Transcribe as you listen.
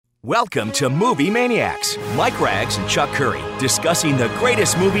Welcome to Movie Maniacs. Mike Rags and Chuck Curry discussing the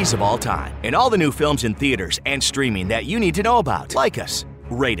greatest movies of all time and all the new films in theaters and streaming that you need to know about. Like us,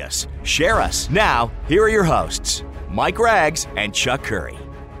 rate us, share us. Now, here are your hosts, Mike Rags and Chuck Curry.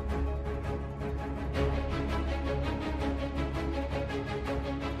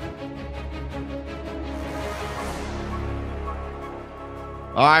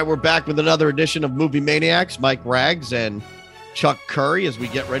 All right, we're back with another edition of Movie Maniacs. Mike Rags and Chuck Curry as we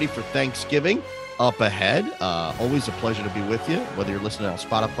get ready for Thanksgiving up ahead. Always a pleasure to be with you, whether you're listening on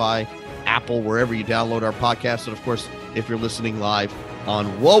Spotify, Apple, wherever you download our podcast. And, of course, if you're listening live on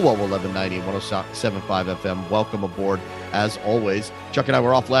WOWO 1190 and 107.5 FM, welcome aboard as always. Chuck and I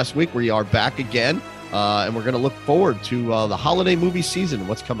were off last week. We are back again, and we're going to look forward to the holiday movie season and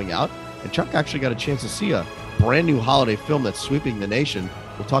what's coming out. And Chuck actually got a chance to see a brand new holiday film that's sweeping the nation.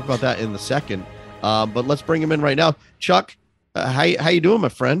 We'll talk about that in a second. But let's bring him in right now. Chuck, how you doing, my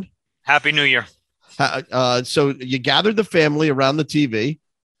friend? Happy New Year. So you gathered the family around the TV.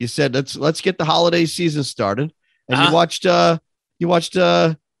 You said let's get the holiday season started, and you watched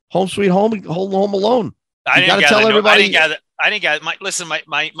Home Sweet Home Alone. I didn't gather.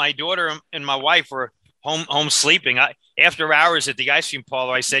 My daughter and my wife were home sleeping. After hours at the ice cream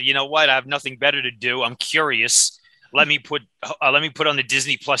parlor, I said, you know what? I have nothing better to do. I'm curious. Let me put on the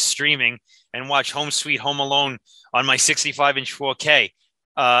Disney Plus streaming and watch Home Sweet Home Alone on my 65-inch 4K.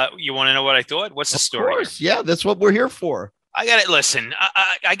 You want to know what I thought? What's the story? Of course, yeah, that's what we're here for. I got it. Listen,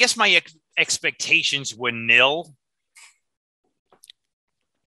 I guess my expectations were nil.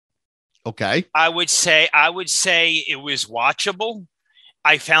 Okay. I would say it was watchable.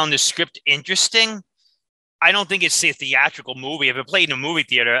 I found the script interesting. I don't think it's a theatrical movie. If it played in a movie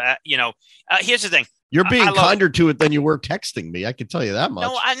theater, here's the thing. You're being kinder to it than you were texting me. I can tell you that much.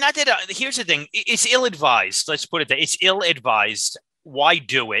 No, I'm not that. Here's the thing. It's ill-advised. Let's put it that. It's ill-advised. Why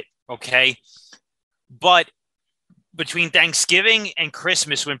do it? Okay. But between Thanksgiving and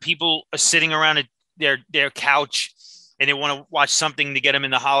Christmas, when people are sitting around their couch and they want to watch something to get them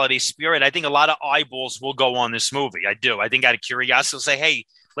in the holiday spirit, I think a lot of eyeballs will go on this movie. I do. I think out of curiosity, they'll say, hey,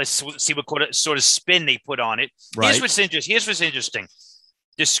 let's see what sort of spin they put on it. Right. Here's what's interesting.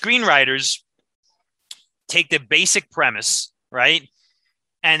 The screenwriters take the basic premise, right?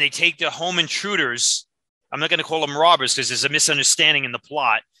 And they take the home intruders. I'm not going to call them robbers because there's a misunderstanding in the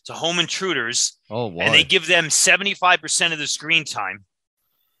plot. So home intruders. Oh, wow. And they give them 75% of the screen time.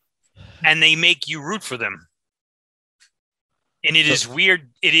 And they make you root for them. And it is weird.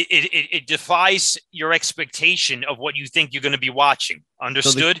 It defies your expectation of what you think you're going to be watching.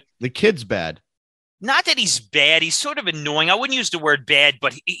 Understood? So the kid's bad. Not that he's bad. He's sort of annoying. I wouldn't use the word bad,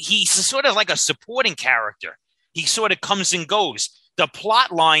 but he's sort of like a supporting character. He sort of comes and goes. The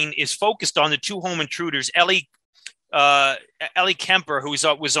plot line is focused on the two home intruders. Ellie Kemper, who was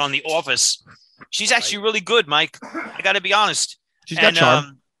on The Office. She's actually really good, Mike. I got to be honest. She's got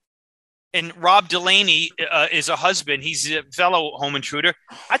charm. And Rob Delaney is a husband. He's a fellow home intruder.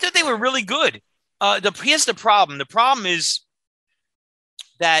 I thought they were really good. Here's the problem. The problem is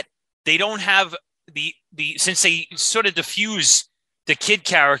that they don't have since they sort of diffuse the kid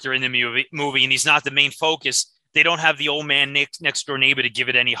character in the movie and he's not the main focus, they don't have the old man next door neighbor to give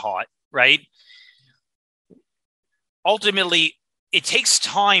it any heart, right? Ultimately, it takes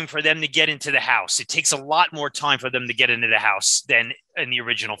time for them to get into the house. It takes a lot more time for them to get into the house than in the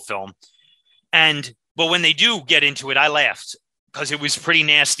original film. But when they do get into it, I laughed because it was pretty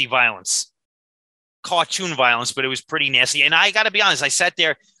nasty violence, cartoon violence, but it was pretty nasty. And I got to be honest, I sat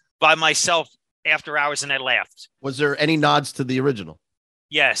there by myself after hours and I laughed. Was there any nods to the original?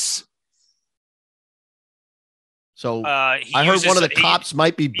 Yes. So I heard one of the cops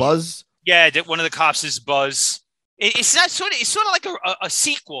might be Buzz. Yeah, one of the cops is Buzz. It's not sort of like a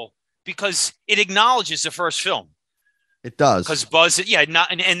sequel because it acknowledges the first film. It does. Because Buzz,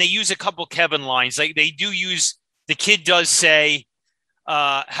 and they use a couple Kevin lines. Like they do use, the kid does say,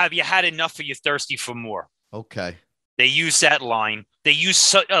 have you had enough? Are you thirsty for more? Okay. They use that line. They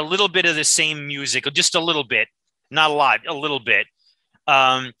use a little bit of the same music, or just a little bit, not a lot, a little bit.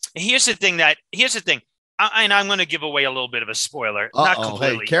 Here's the thing. And I'm going to give away a little bit of a spoiler. Not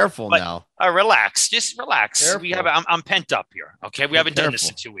completely. Hey, careful now. Relax. Just relax. Careful. I'm pent up here. Okay. We haven't done this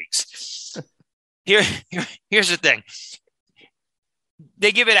in 2 weeks. Here's the thing.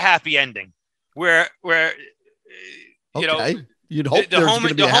 They give it a happy ending where you'd hope there's going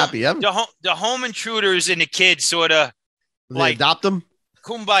to be a happy ending. The home intruders and the kids sort of like adopt them.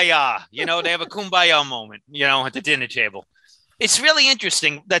 Kumbaya. They have a kumbaya moment, at the dinner table. It's really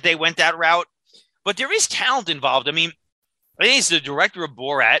interesting that they went that route, but there is talent involved. I mean, I think he's the director of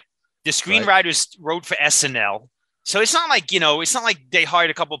Borat. The screenwriters wrote for SNL. So it's not like, it's not like they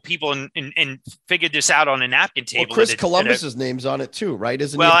hired a couple of people and figured this out on a napkin Well, table. Chris Columbus's name's on it too, right?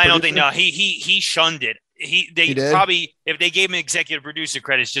 Isn't well, he a I don't think producer? no. He shunned it. They did? probably, if they gave him executive producer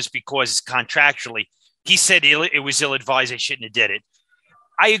credits just because contractually, he said it was ill advised. They shouldn't have did it.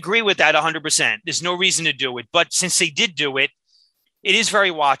 I agree with that 100%. There's no reason to do it, but since they did do it, it is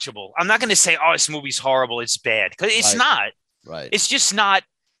very watchable. I'm not going to say, oh, this movie's horrible, it's bad, because it's Right. not. Right. It's just not.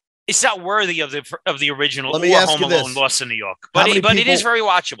 It's not worthy of the original Let me or ask Home you Alone this. Lost in New York. How But many it is people- very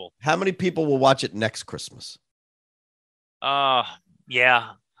watchable. How many people will watch it next Christmas? Yeah.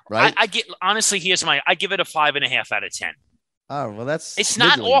 Right. I get honestly. I give it a 5.5 out of 10. Oh, well, that's It's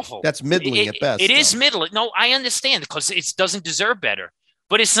not middling. awful. That's middling at best. It is though. middling. No, I understand because it doesn't deserve better.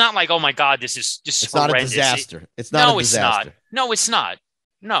 But it's not like, oh my God, this is just It's not a horrendous. disaster. It's not a It's disaster. not. No, it's not.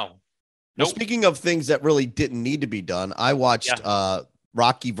 No. Well, Nope. speaking of things that really didn't need to be done, I watched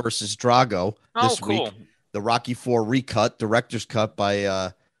Rocky versus Drago Oh, this cool. week. The Rocky 4 recut, director's cut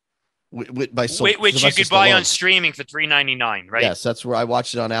by by Which you Sylvester could buy on Stallone. streaming for $3.99, right? Yes, that's where I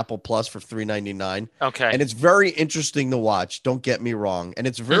watched it on Apple Plus for $3.99. Okay. And it's very interesting to watch. Don't get me wrong. And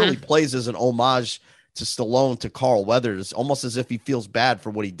it's really plays as an homage to Stallone, to Carl Weathers, almost as if he feels bad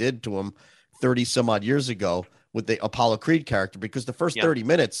for what he did to him 30 some odd years ago with the Apollo Creed character, because the first 30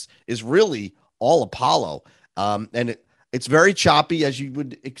 minutes is really all Apollo. And it's very choppy, as you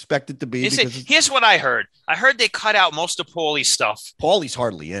would expect it to be. Here's what I heard. I heard they cut out most of Paulie's stuff. Paulie's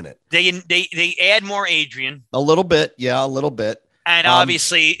hardly in it. They add more Adrian. A little bit. Yeah, a little bit. And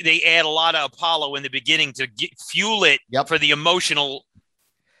obviously, they add a lot of Apollo in the beginning to fuel it for the emotional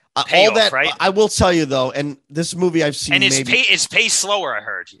payoff, all that, right? I will tell you, though, and this movie I've seen, and it's paced slower, I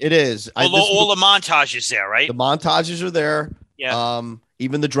heard. It is. Although all the montages there, right? The montages are there. Yeah.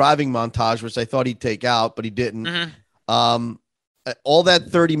 Even the driving montage, which I thought he'd take out, but he didn't. Mm-hmm. All that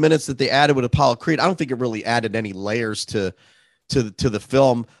 30 minutes that they added with Apollo Creed, I don't think it really added any layers to the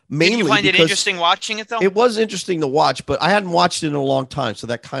film. Mainly, did you find it because interesting watching it though? It was interesting to watch, but I hadn't watched it in a long time, so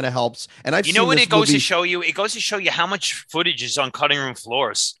that kind of helps. And I've you know seen what this it goes movie, to show you? It goes to show you how much footage is on cutting room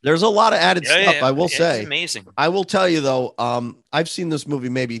floors. There's a lot of added stuff. I will say, it's amazing. I will tell you though, I've seen this movie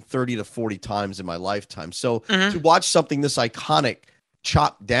maybe 30 to 40 times in my lifetime. So to watch something this iconic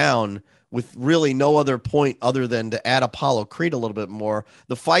chopped down with really no other point other than to add Apollo Creed a little bit more.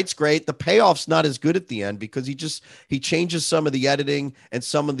 The fight's great. The payoff's not as good at the end because he changes some of the editing and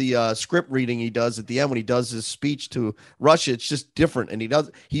some of the script reading he does at the end when he does his speech to Russia. It's just different. And he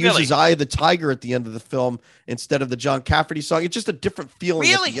uses Eye of the Tiger at the end of the film instead of the John Cafferty song. It's just a different feeling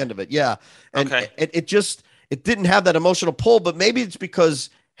at the end of it. Yeah. And it didn't have that emotional pull, but maybe it's because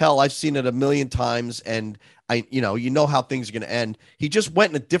hell, I've seen it a million times and you know how things are going to end. He just went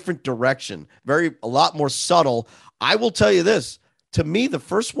in a different direction, a lot more subtle. I will tell you this, to me, the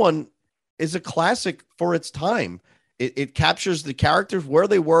first one is a classic for its time. It captures the characters where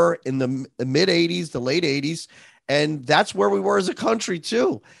they were in the mid 80s, the late 80s. And that's where we were as a country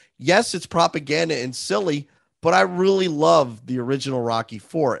too. Yes, it's propaganda and silly, but I really love the original Rocky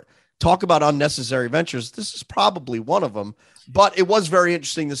for it. Talk about unnecessary ventures. This is probably one of them, but it was very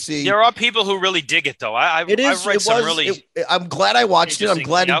interesting to see. There are people who really dig it, though. I've read some really. I'm glad I watched it. I'm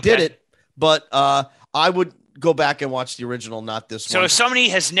glad he did it, but I would go back and watch the original, not this one. So if somebody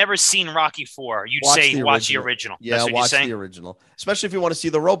has never seen Rocky 4, you'd say watch the original. Yeah, That's what watch the original, especially if you want to see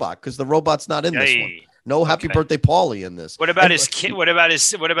the robot, because the robot's not in this one. No Happy Birthday Paulie in this. What about his kid? What about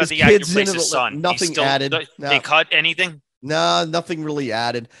the actor who plays his son? Nothing added. They cut anything? No, nothing really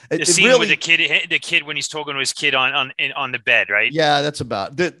added. The scene with the kid when he's talking to his kid on the bed, right? Yeah, that's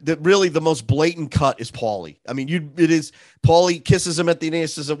about really the most blatant cut is Paulie. I mean, it is Paulie kisses him at the end and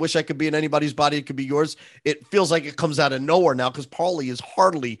says, "I wish I could be in anybody's body. It could be yours." It feels like it comes out of nowhere now because Paulie is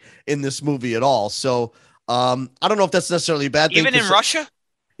hardly in this movie at all. So I don't know if that's necessarily a bad thing. Even in Russia.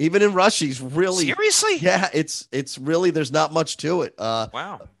 Even in Russia, he's really seriously. Yeah, it's really there's not much to it.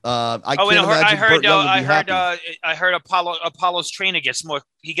 Wow. I can't imagine Burt Young would be happy. I heard Apollo's trainer gets more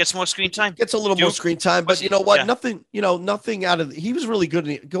screen time. Gets a little more screen time, but you know what? Yeah. Nothing out of. He was really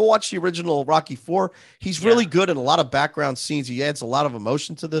good. Go watch the original Rocky 4. He's really good in a lot of background scenes. He adds a lot of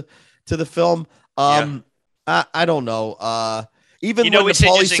emotion to the film. I don't know. Even when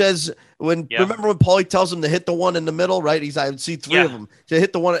Paulie says, remember when Paulie tells him to hit the one in the middle, right? I would see three of them to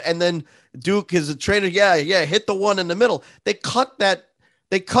hit the one, and then Duke is a trainer. Yeah, hit the one in the middle. They cut that.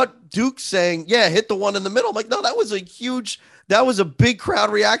 They cut Duke saying, "Yeah, hit the one in the middle." I'm like, no, that was a big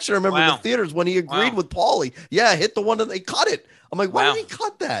crowd reaction. I remember in the theaters when he agreed with Paulie. Yeah, hit the one, and they cut it. I'm like, why did he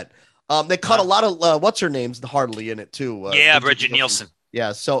cut that? They cut a lot of what's her name's hardly in it too. Bridget Nielsen.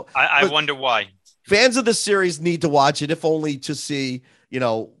 Yeah, so I wonder why. Fans of the series need to watch it, if only to see,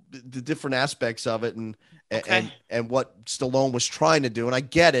 the different aspects of it. And Okay. and what Stallone was trying to do. And I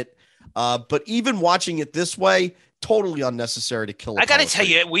get it. But even watching it this way, totally unnecessary to kill. I got to tell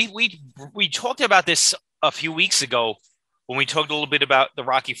you, we talked about this a few weeks ago when we talked a little bit about the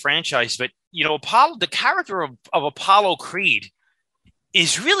Rocky franchise. But Apollo, the character of Apollo Creed,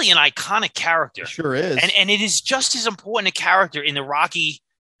 is really an iconic character. It sure is, and it is just as important a character in the Rocky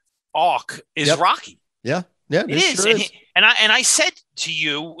arc as Rocky. Yeah, it is. Sure and I said to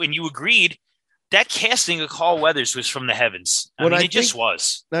you, and you agreed, that casting of Carl Weathers was from the heavens. I mean, it just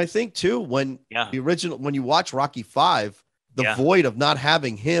was. And I think too, when when you watch Rocky V, the void of not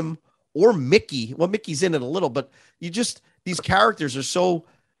having him or Mickey. Well, Mickey's in it a little, but these characters are so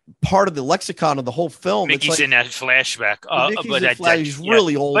part of the lexicon of the whole film. Mickey's in that flashback. He's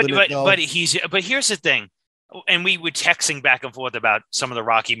really old. But here's the thing, and we were texting back and forth about some of the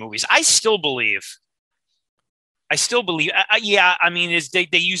Rocky movies. I still believe. I mean, they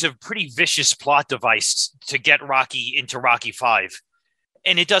use a pretty vicious plot device to get Rocky into Rocky V,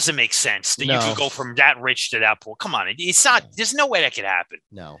 and it doesn't make sense that you could go from that rich to that poor. Come on, it's not. There's no way that could happen.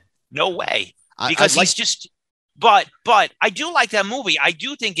 No way, because he's just. But I do like that movie. I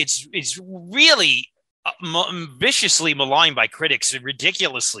do think it's really viciously maligned by critics,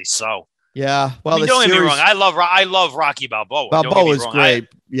 ridiculously so. Yeah, well, don't get me wrong. I love Rocky Balboa. Balboa is great.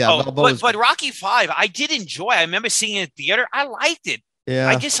 But Rocky V, I did enjoy. I remember seeing it in theater. I liked it. Yeah,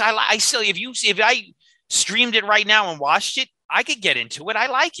 I still, if I streamed it right now and watched it, I could get into it. I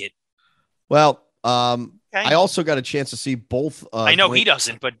like it. Well, I also got a chance to see both. I know he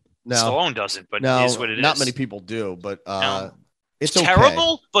doesn't, but. No. Stallone doesn't, but it is what it is. Not many people do, but it's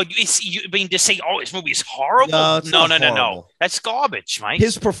terrible. Okay. But to say, this movie is horrible. No. That's garbage, Mike.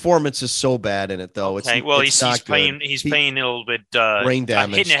 His performance is so bad in it, though. Okay. He's playing a little bit brain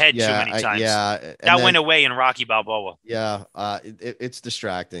damage, hitting the head too many times. That went away in Rocky Balboa. Yeah, it's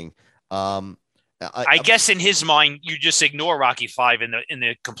distracting. I guess in his mind, you just ignore Rocky V in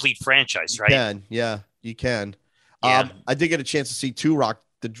the complete franchise, right? You can. I did get a chance to see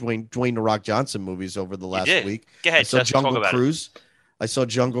the Dwayne The Rock Johnson movies over the last week. Go ahead. I saw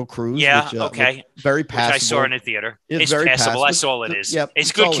Jungle Cruise. Yeah, okay. Very passable. Which I saw in the theater. It's very passable. That's all it is.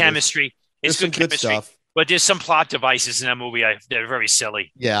 It's good chemistry. It's good chemistry. Stuff. But there's some plot devices in that movie they're very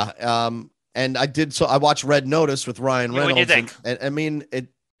silly. Yeah. And I watched Red Notice with Ryan Reynolds. What do you think? And I mean,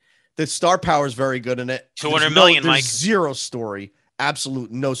 the star power is very good in it. 200 million, Mike. Zero story. Absolute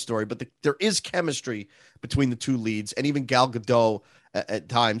no story. But there is chemistry between the two leads, and even Gal Gadot. At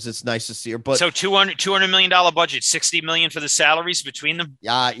times, it's nice to see her. But so $200 million budget, $60 million for the salaries between them.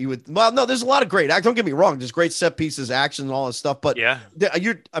 Yeah, you would. Well, no, there's a lot of great. Don't get me wrong. There's great set pieces, action, and all this stuff. But for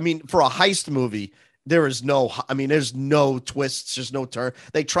a heist movie, there's no twists. There's no turn.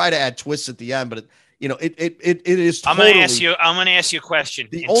 They try to add twists at the end, but it is. Totally, I'm going to ask you a question.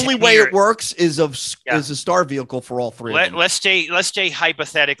 The only way it works is a star vehicle for all three of them. Let's say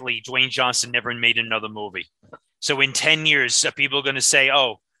hypothetically, Dwayne Johnson never made another movie. So in 10 years, are people going to say,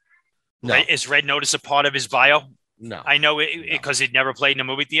 "Oh, no. Is Red Notice a part of his bio?" No, I know it because it never played in a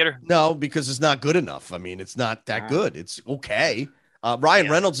movie theater. No, because it's not good enough. I mean, it's not that good. It's okay. Ryan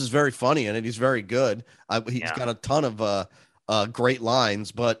Reynolds is very funny in it. He's very good. He's got a ton of great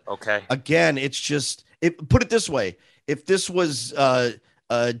lines. But again, it's just put it this way: if this was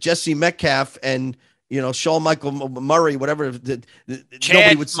Jesse Metcalf and Sean Michael Murray, whatever.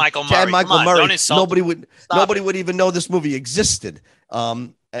 Nobody would. Chad Michael Murray. Nobody would even know this movie existed.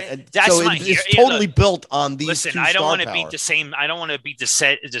 It's totally built on these. Listen, I don't want to beat the same. I don't want to beat the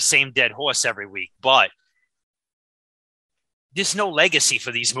same dead horse every week, but there's no legacy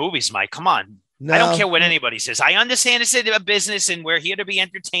for these movies, Mike. Come on. No. I don't care what anybody says. I understand it's a business, and we're here to be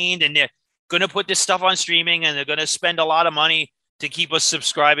entertained, and they're going to put this stuff on streaming, and they're going to spend a lot of money to keep us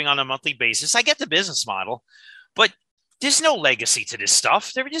subscribing on a monthly basis. I get the business model, but there's no legacy to this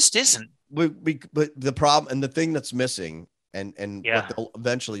stuff. There just isn't. But the problem and the thing that's missing, and what they'll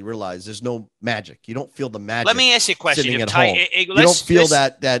eventually realize, there's no magic. You don't feel the magic. Let me ask you a question. Sitting at home. You don't feel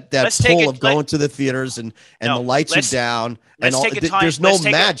that pull of going to the theaters and the lights are down. There's no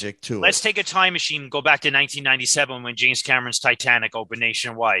magic to it. Let's take a time machine and go back to 1997 when James Cameron's Titanic opened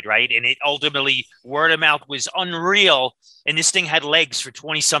nationwide, right? And it ultimately, word of mouth was unreal. And this thing had legs for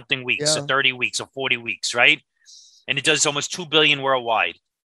 20-something weeks, or 30 weeks, or 40 weeks, right? And it does almost $2 billion worldwide,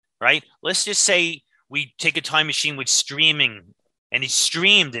 right? Let's just say we take a time machine with streaming, and it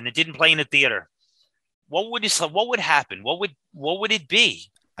streamed, and it didn't play in the theater. What would happen? What would it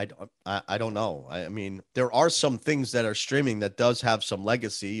be? I don't know. I mean, there are some things that are streaming that does have some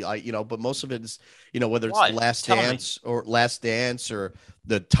legacy. But most of it is, whether it's the What? Tell me. Last Dance or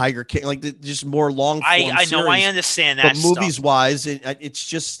the Tiger King, like just more long form I know, I series. understand But that movies stuff. wise,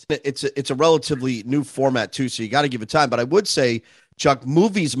 it's a relatively new format too, so you got to give it time. But I would say, Chuck,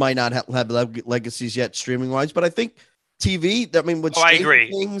 movies might not have legacies yet streaming wise, but I think TV. I mean, with Oh, I Stranger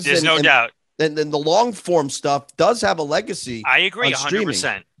agree. Things There's no and doubt. and then the long form stuff does have a legacy I agree on streaming. 100%.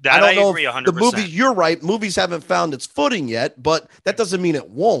 I That I don't know agree if the movie, 100%. you're right, movies haven't found its footing yet, but that doesn't mean it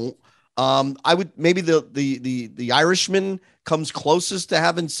won't. I would maybe the Irishman comes closest to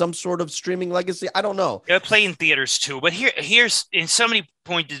having some sort of streaming legacy. I don't know. They play in theaters too. But here's and somebody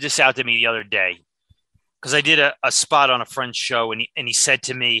pointed this out to me the other day because I did a spot on a friend's show, and he said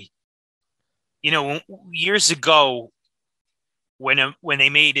to me, years ago when they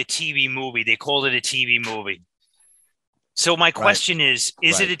made a TV movie, they called it a TV movie. So my question is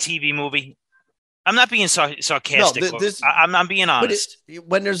Right. it a TV movie? I'm not being sarcastic. No, I'm being honest.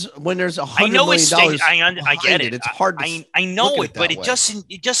 When there's I $100 know million it's state. I behind get it. it's hard to I know look at it, but that it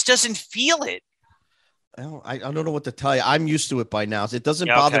way. just doesn't feel it. I don't know what to tell you. I'm used to it by now. It doesn't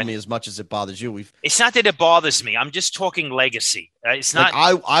Yeah, bother okay. me as much as it bothers you. It's not that it bothers me. I'm just talking legacy. It's not.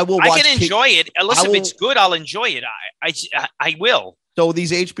 I will I watch can enjoy it. Listen, if it's will- good, I'll enjoy it. I will. So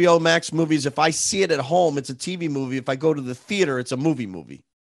these HBO Max movies, if I see it at home, it's a TV movie. If I go to the theater, it's a movie.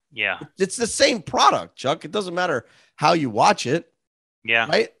 Yeah. It's the same product, Chuck. It doesn't matter how you watch it, Yeah.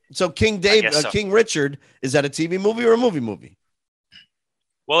 right? So King Richard, is that a TV movie or a movie?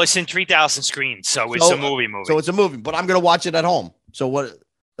 Well, it's in 3,000 screens, so it's a movie. So it's a movie, but I'm going to watch it at home. So what?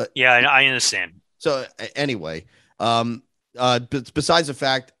 Yeah, I understand. So anyway, besides the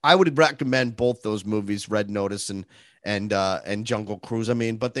fact, I would recommend both those movies, Red Notice and Jungle Cruise. I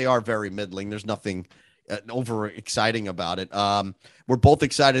mean, but they are very middling. There's nothing over exciting about it. We're both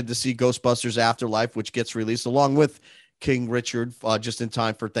excited to see Ghostbusters Afterlife, which gets released along with King Richard just in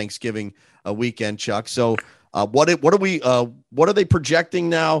time for Thanksgiving weekend, Chuck. So what are they projecting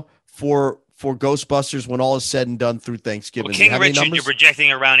now for Ghostbusters when all is said and done through Thanksgiving? Well, King Richard, you're projecting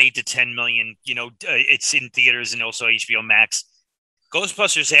around 8 to 10 million. It's in theaters and also HBO Max.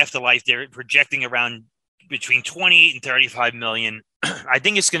 Ghostbusters Afterlife, they're projecting around between 28 and 35 million. I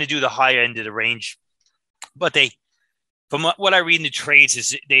think it's going to do the higher end of the range, but from what I read in the trades,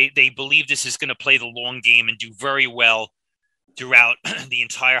 is they believe this is going to play the long game and do very well throughout the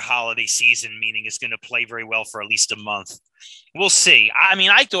entire holiday season, meaning it's going to play very well for at least a month. We'll see. I mean,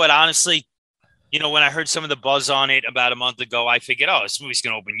 I thought, honestly, when I heard some of the buzz on it about a month ago, I figured, this movie's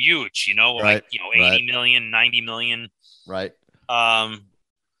going to open huge, right, 80 million, 90 million. Right. I'm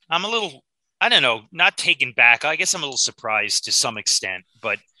a little, I don't know, not taken back. I guess I'm a little surprised to some extent,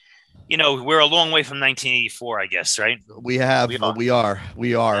 but we're a long way from 1984, I guess, right? We are.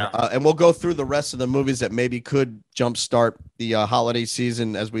 Yeah. And we'll go through the rest of the movies that maybe could jumpstart the holiday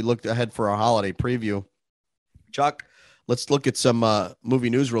season as we look ahead for our holiday preview. Chuck, let's look at some movie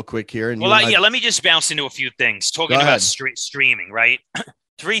news real quick here. And let me just bounce into a few things. Talking about streaming, right?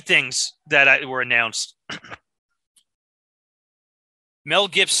 3 things that were announced. Mel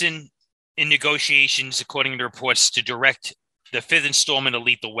Gibson in negotiations, according to reports, to direct the 5th installment of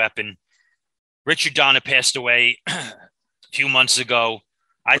Lethal Weapon. Richard Donner passed away a few months ago.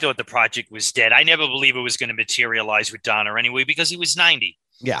 I thought the project was dead. I never believed it was going to materialize with Donner anyway, because he was 90.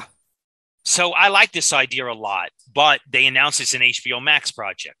 Yeah. So I like this idea a lot, but they announced it's an HBO Max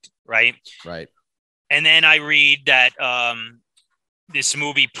project, right? Right. And then I read that this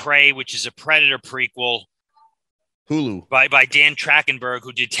movie Prey, which is a Predator prequel, Hulu, by Dan Trachtenberg,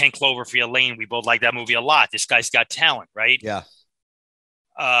 who did 10 Cloverfield Lane. We both like that movie a lot. This guy's got talent, right? Yeah.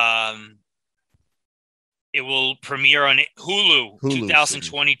 It will premiere on Hulu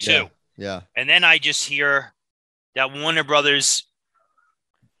 2022. Yeah. And then I just hear that Warner Brothers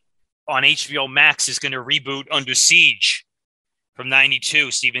on HBO Max is going to reboot Under Siege from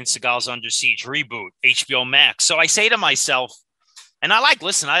 92. Steven Seagal's Under Siege reboot, HBO Max. So I say to myself, and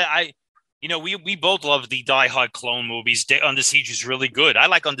we both love the Die Hard clone movies. Under Siege is really good. I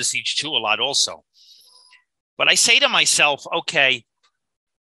like Under Siege 2 a lot also. But I say to myself, okay,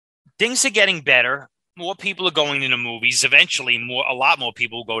 things are getting better. More people are going into movies. Eventually, a lot more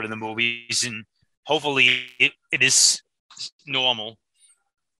people will go to the movies, and hopefully it is normal.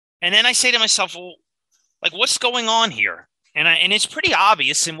 And then I say to myself, well, like, what's going on here? And it's pretty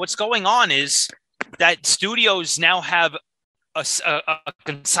obvious. And what's going on is that studios now have a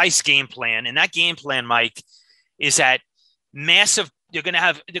concise game plan, and that game plan, Mike, is that massive. They're going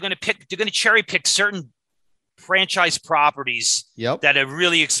to cherry pick certain franchise properties that are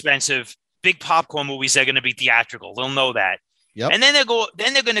really expensive, big popcorn movies that are going to be theatrical. They'll know that, Yep. And then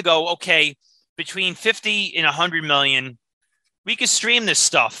they're going to go, okay, between 50 and 100 million, we could stream this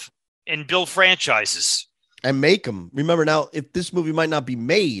stuff and build franchises. And make them. Remember now, if this movie might not be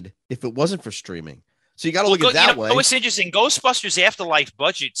made if it wasn't for streaming. So you got to look at it that way. What's interesting, Ghostbusters Afterlife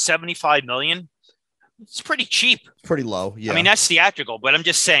budget, 75 million. It's pretty cheap. It's pretty low. Yeah. I mean, that's theatrical, but I'm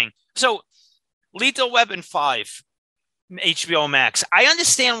just saying. So Lethal Weapon 5, HBO Max. I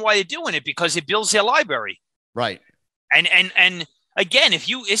understand why they're doing it because it builds their library. Right. And again, if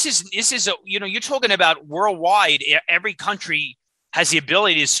you this is a, you're talking about worldwide, every country has the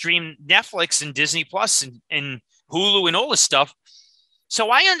ability to stream Netflix and Disney Plus and Hulu and all this stuff. So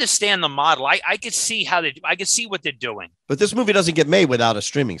I understand the model. I could see I could see what they're doing. But this movie doesn't get made without a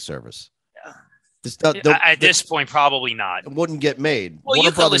streaming service. At this point, probably not. It wouldn't get made. Well,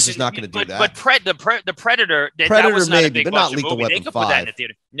 Warner Brothers is not going to do that. But the Predator, that was not a big budget movie. They could put that in the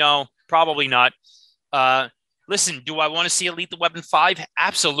theater. No, probably not. Listen, do I want to see a Lethal Weapon 5?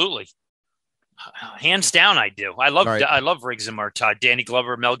 Absolutely. Hands down, I do. I love Riggs and Murtaugh, Danny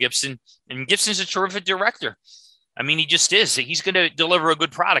Glover, Mel Gibson. And Gibson's a terrific director. I mean, he just is. He's going to deliver a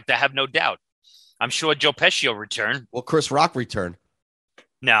good product, I have no doubt. I'm sure Joe Pesci will return. Will Chris Rock return?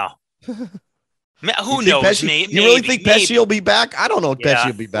 No. Who knows? Pesci, you really think Pesci will be back? I don't know if Pesci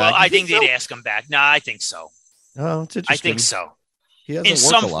will be back. Well, I think they'd ask him back. No, I think so. Oh, it's interesting. I think so. In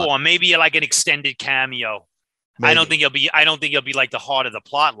some form, maybe like an extended cameo. Maybe. I don't think he'll be like the heart of the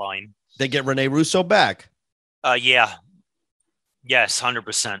plot line. They get Rene Russo back. Yeah. Yes,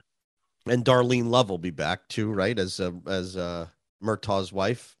 100%. And Darlene Love will be back too, right? As Murtaugh's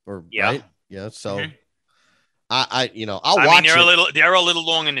wife, right? Yeah. So, I'll watch. They're a little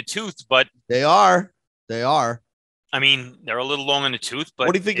long in the tooth, but they are. I mean, they're a little long in the tooth, but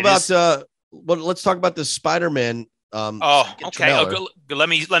what do you think about? Let's talk about the Spider-Man. Okay. Let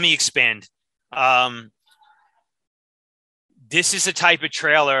me expand. This is the type of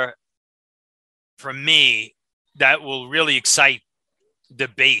trailer for me that will really excite the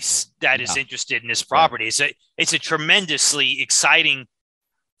base that is interested in this property. It's a tremendously exciting,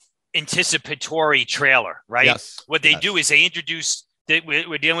 anticipatory trailer, right? Yes. What they do is they introduce,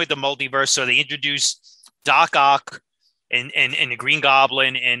 we're dealing with the multiverse, so they introduce Doc Ock and the Green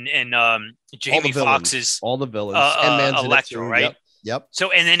Goblin and Jamie Foxx's all the villains, and Electro, right? Yep.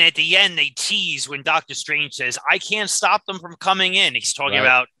 So, and then at the end, they tease when Doctor Strange says, "I can't stop them from coming in." He's talking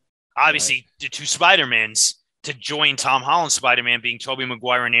about obviously the two Spider-Mans to join Tom Holland's Spider-Man being Tobey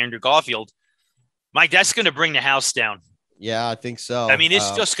Maguire and Andrew Garfield. Mike, that's going to bring the house down. Yeah, I think so. I mean,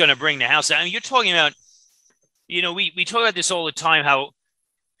 it's just going to bring the house down. I mean, you're talking about, we talk about this all the time, how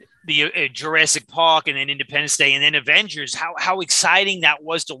the Jurassic Park and then Independence Day and then Avengers, how exciting that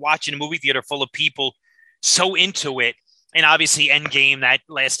was to watch in a movie theater full of people so into it. And obviously Endgame, that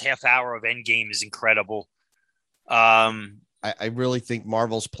last half hour of Endgame is incredible. I really think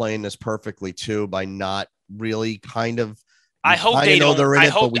Marvel's playing this perfectly too by not really kind of. I hope they don't. They're in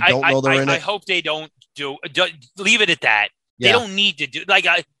it, but we don't know they're in it. I hope they don't leave it at that. Yeah. They don't need to do and I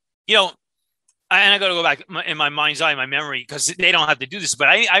got to go back in my mind's eye, my memory, because they don't have to do this. But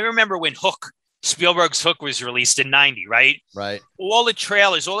I remember when Spielberg's Hook was released in 90, right? Right. All the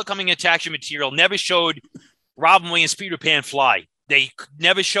trailers, all the coming attachment material never showed Robin Williams' Peter Pan fly. They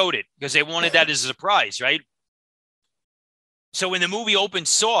never showed it because they wanted that as a surprise, right? So when the movie opened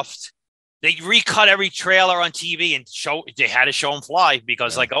soft, they recut every trailer on TV and they had to show him fly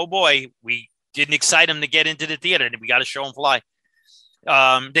because oh boy, we didn't excite him to get into the theater and we got to show him fly.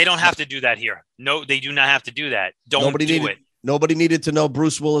 They don't have to do that here. No, they do not have to do that. Nobody needed to know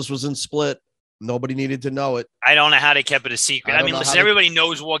Bruce Willis was in Split. Nobody needed to know it. I don't know how they kept it a secret. I mean, listen, everybody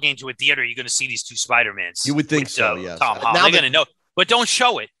knows walking into a theater, you're going to see these two Spider-Mans. You would think so, yes. Tom Holland. They're going to know, but don't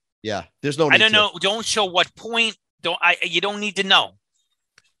show it. Yeah, there's no need I don't know. Don't show what point. You don't need to know.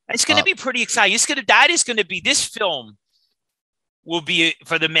 It's going to be pretty exciting. This film will be,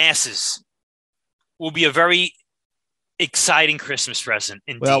 for the masses, will be a very exciting Christmas present.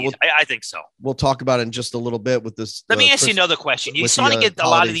 Indeed. Well, I think so. We'll talk about it in just a little bit with this. Let me ask you another question. You're starting to get a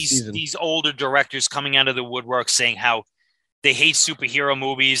lot of these older directors coming out of the woodwork saying how they hate superhero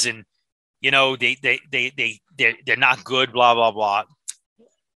movies and they're not good, blah blah blah.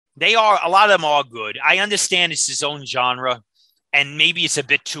 A lot of them are good. I understand it's his own genre and maybe it's a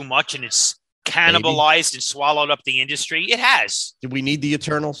bit too much and it's cannibalized and swallowed up the industry. It has. Did we need the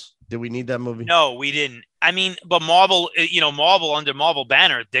Eternals? Did we need that movie? No, we didn't. I mean, but Marvel, Marvel under Marvel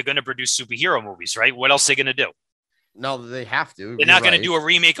banner, they're going to produce superhero movies, right? What else are they going to do? No, they have to. They're not going to do a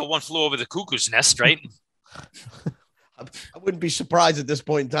remake of One Flew Over the Cuckoo's Nest, right? I wouldn't be surprised at this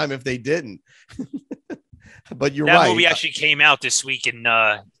point in time if they didn't. But you're right. That movie actually came out this week in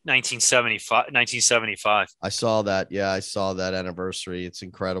 1975. I saw that. Yeah, I saw that anniversary. It's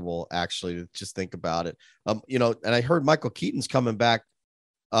incredible, actually, to just think about it. And I heard Michael Keaton's coming back.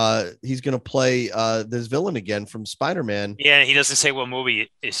 He's going to play this villain again from Spider-Man. Yeah, he doesn't say what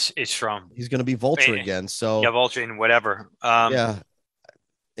movie it's from. He's going to be Vulture again. So yeah, Vulture and whatever. Yeah.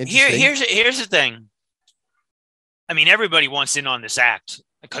 Here's the thing. I mean, everybody wants in on this act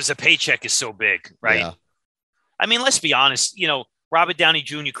because the paycheck is so big, right? Yeah. I mean, let's be honest. Robert Downey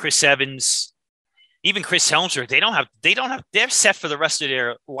Jr., Chris Evans, even Chris Hemsworth. They're set for the rest of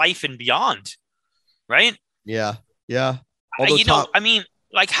their life and beyond, right? Yeah. Yeah. I mean,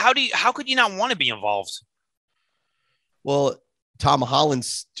 like, how could you not want to be involved? Well, Tom Holland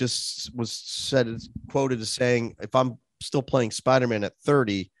just quoted as saying, if I'm still playing Spider-Man at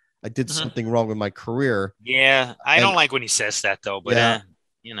 30, I did something wrong with my career. Yeah. I don't like when he says that though, but yeah.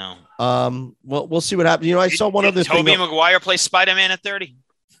 Well, we'll see what happens. I saw one other thing. Tobey Maguire play Spider-Man at 30.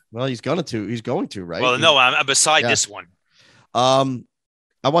 Well, he's going to, right? Well, no, I'm beside this one. I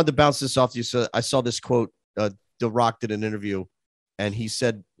wanted to bounce this off you. So I saw this quote. The Rock did an interview, and he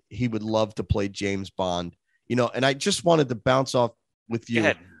said he would love to play James Bond. And I just wanted to bounce off with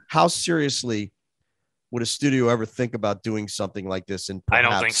you. How seriously would a studio ever think about doing something like this? And I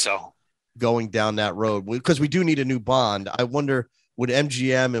don't think so. Going down that road, because we do need a new Bond. I wonder, would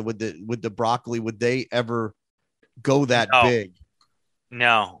MGM and with the Broccoli, would they ever go that big?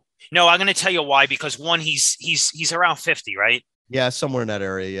 No. I'm going to tell you why. Because one, he's around 50, right? Yeah, somewhere in that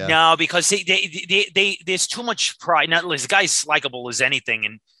area. Yeah. No, because they there's too much pride. Not this guy's likable as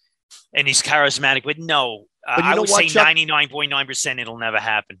anything, and he's charismatic, but no, but I would say 99.9% it'll never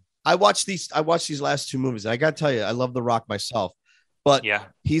happen. I watched these last two movies. I got to tell you, I love The Rock myself, but yeah,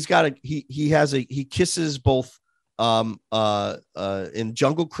 he kisses both in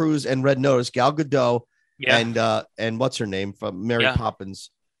Jungle Cruise and Red Notice, Gal Gadot, and what's her name from Mary Poppins.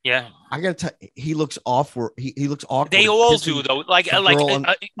 Yeah, I gotta tell you, he looks awkward. He looks awkward. They all do though. Ryan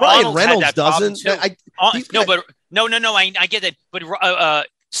Arnold Reynolds doesn't. I get that. But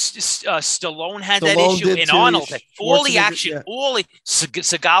Stallone had that issue, and Arnold had all the action.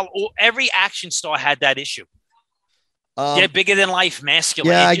 Seagal, every action star had that issue. They're bigger than life,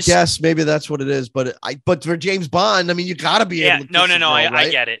 masculine. Yeah, I guess maybe that's what it is. But for James Bond, I mean, you got to be able to. I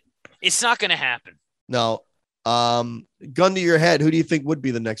get it. It's not going to happen. No. Gun to your head, who do you think would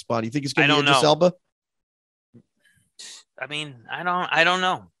be the next Bond? You think it's going to be Idris Elba? I mean, I don't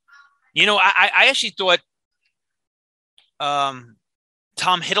know. I actually thought Tom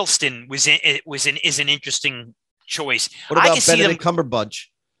Hiddleston is an interesting choice. What about Benedict Cumberbatch?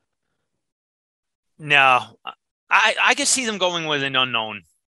 No, I could see them going with an unknown.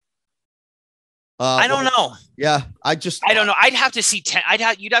 I don't know. Yeah, I don't know. I'd have to see 10.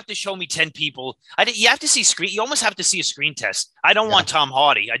 You'd have to show me 10 people. You have to see screen. You almost have to see a screen test. I don't want Tom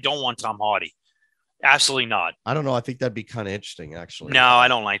Hardy. I don't want Tom Hardy. Absolutely not. I don't know. I think that'd be kind of interesting, actually. No, I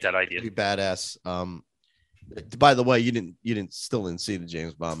don't like that idea. It'd be badass. By the way, you didn't see the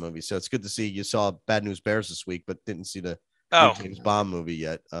James Bond movie, so it's good to see you saw Bad News Bears this week, but didn't see the James Bond movie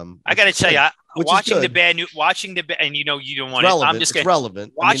yet. I got to tell you, watching the Bad News, and you don't want it. I'm just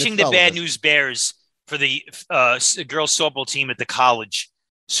relevant. Watching the Bad News Bears for the girls softball team at the college,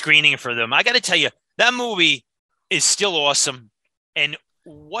 screening for them. I got to tell you, that movie is still awesome, and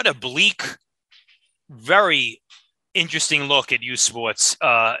what a bleak, very interesting look at youth sports.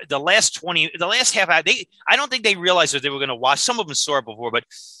 The last half hour, I don't think they realized that they were going to watch. Some of them saw it before, but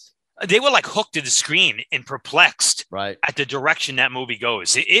they were like hooked to the screen and perplexed at the direction that movie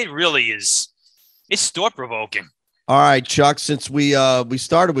goes. It really is. It's thought provoking. All right, Chuck, since we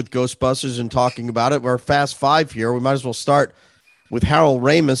started with Ghostbusters and talking about it, we're Fast Five here. We might as well start with Harold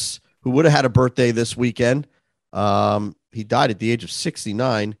Ramis, who would have had a birthday this weekend. He died at the age of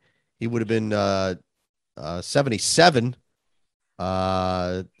 69. He would have been 77,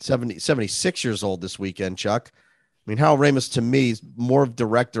 76 years old this weekend, Chuck. I mean, Harold Ramis to me is more of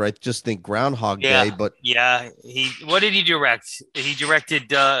director. I just think Groundhog Day, but what did he direct? He directed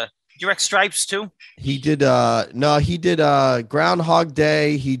direct Stripes too. He did he did Groundhog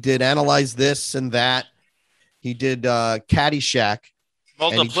Day. He did Analyze This and That. He did Caddyshack.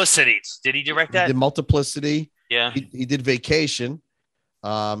 Multiplicity. Did he direct that? He did Multiplicity. Yeah. He did Vacation.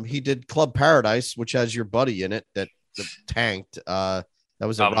 He did Club Paradise, which has your buddy in it that tanked. That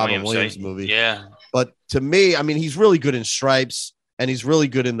was a Robin Williams movie. Yeah. But to me, I mean, he's really good in Stripes, and he's really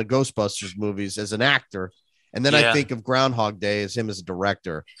good in the Ghostbusters movies as an actor. And then I think of Groundhog Day as him as a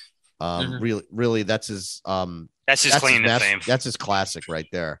director. Really, that's his claim to fame. That's his classic right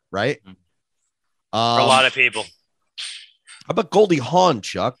there, right? For a lot of people. How about Goldie Hawn,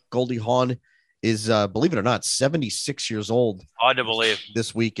 Chuck? Goldie Hawn is, believe it or not, 76 years old. Hard to believe.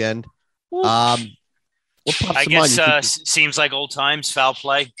 This weekend. What pops I to mind? guess seems like old times, foul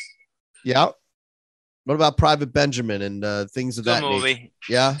play. Yeah. What about Private Benjamin and things of that movie. nature?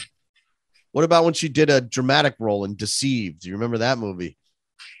 Yeah. What about when she did a dramatic role in Deceived? Do you remember that movie?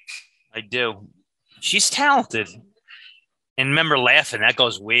 I do. She's talented. And remember Laughing. That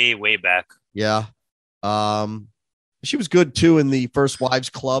goes way, way back. Yeah. She was good too in the First Wives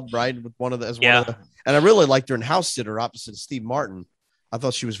Club, right? With one of the, and I really liked her in House Sitter opposite Steve Martin. I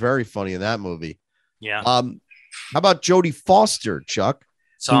thought she was very funny in that movie. Yeah. How about Jodie Foster, Chuck?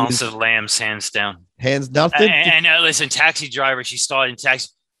 Silence of the Lambs, hands down. Hands nothing. And listen, Taxi Driver. She starred in Taxi.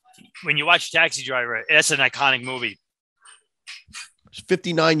 When you watch Taxi Driver, that's an iconic movie. She's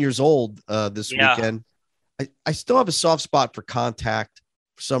 59 years old this weekend. I still have a soft spot for Contact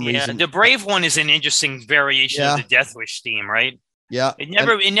for some reason. The Brave one is an interesting variation of the Death Wish theme, right? Yeah. It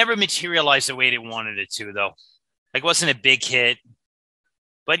never materialized the way they wanted it to, though. Like, it wasn't a big hit.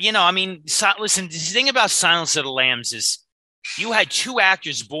 But, you know, I mean, listen, the thing about Silence of the Lambs is you had two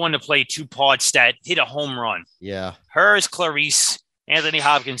actors born to play two parts that hit a home run. Yeah. Her is Clarice. Anthony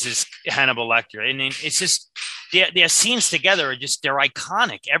Hopkins is Hannibal Lecter. And it's just, their scenes together are just, they're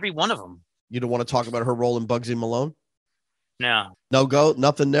iconic. Every one of them. You don't want to talk about her role in Bugsy Malone? No. No go?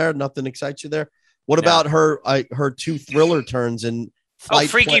 Nothing there? Nothing excites you there? What about her two thriller turns in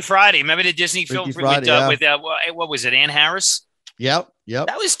Freaky Friday. Remember the Disney film Friday, with what was it, Anne Harris? Yep.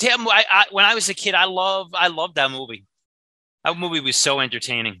 That was Tim. When I was a kid, I loved that movie. That movie was so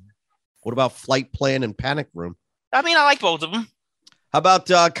entertaining. What about Flight Plan and Panic Room? I mean, I like both of them. How about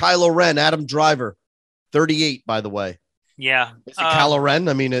Kylo Ren, Adam Driver, 38, by the way? Yeah. Is it Kylo Ren?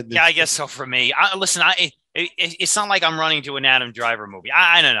 I mean, yeah, I guess so for me. Listen, it's not like I'm running to an Adam Driver movie.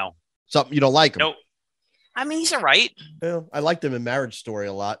 I don't know. Something you don't like him? No. I mean, he's all right. Yeah, I liked him in Marriage Story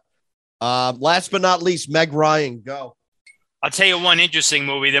a lot. Last but not least, Meg Ryan, go. I'll tell you one interesting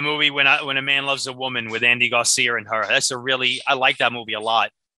movie. The movie When a Man Loves a Woman with Andy Garcia and her. I like that movie a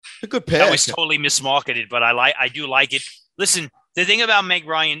lot. A good pick. That was totally mismarketed, but I do like it. Listen, the thing about Meg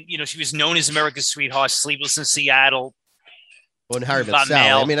Ryan, you know, she was known as America's Sweetheart, Sleepless in Seattle. When Harry Met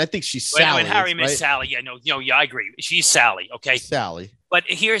Sally. I mean, I think she's Sally. When Harry Met Sally, I agree. She's Sally. Okay, Sally. But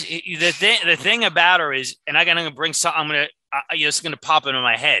here's the thing about her is, and I'm gonna bring something. It's gonna pop into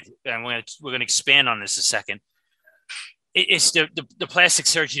my head, and we're gonna expand on this a second. It's the plastic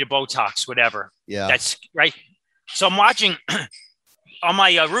surgery, the Botox, whatever. Yeah, that's right. So I'm watching on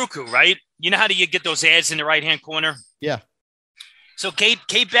my Roku, right? You know how do you get those ads in the right hand corner? Yeah. So Kate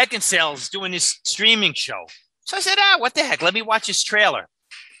Beckinsale is doing this streaming show. So I said, what the heck? Let me watch this trailer.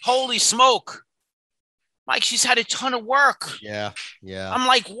 Holy smoke. Mike, she's had a ton of work. Yeah. I'm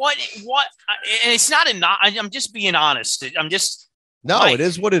like, what? And it's not I'm just being honest. No, Mike, it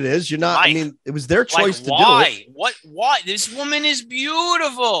is what it is. You're not, Mike, I mean, it was their choice to do it. Why? This woman is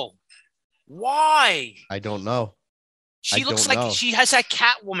beautiful. Why? I don't know. She looks like she has that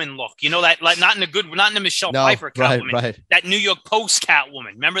Catwoman look, you know, that like not in the Michelle Pfeiffer Catwoman, right. That New York Post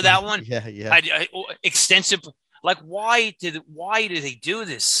Catwoman. Remember that one? Yeah. Extensive. Like, why do they do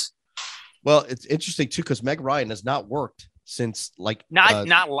this? Well, it's interesting too because Meg Ryan has not worked since not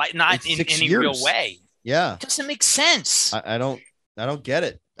in any real way. Yeah, it doesn't make sense. I don't get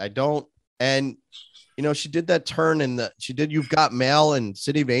it. I don't. And you know, she did that turn she did You've Got Mail and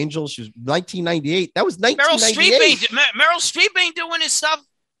City of Angels. She was 1998. That was 1998. Meryl Streep ain't doing this stuff.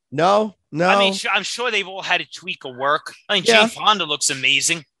 No. I mean, I'm sure they've all had a tweak of work. I mean, Jane Fonda looks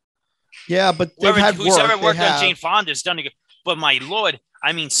amazing. Yeah, but who's ever worked on Jane Fonda's done it. But my Lord,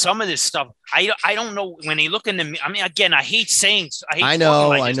 I mean, some of this stuff, I don't know when they look in the. I mean, again, I hate saying. I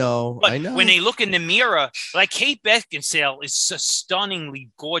know. But when they look in the mirror, like Kate Beckinsale is a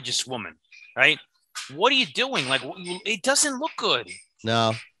stunningly gorgeous woman, right? What are you doing? Like, it doesn't look good.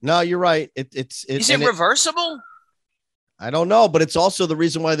 No, you're right. Is it reversible? I don't know, but it's also the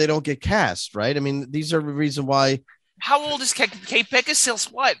reason why they don't get cast, right? I mean, these are the reason why. How old is Kate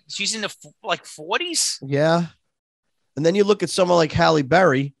Beckinsale? What? She's in the 40s? Yeah. And then you look at someone like Halle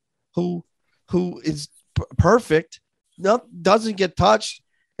Berry, who is perfect, doesn't get touched,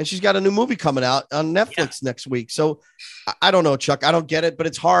 and she's got a new movie coming out on Netflix next week. So I don't know, Chuck. I don't get it, but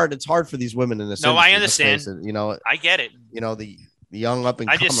it's hard. It's hard for these women in this. No, industry, I understand. You know, I get it. You know, the young up and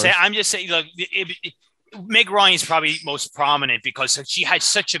comers. I'm just saying. Look, Meg Ryan's probably most prominent because she had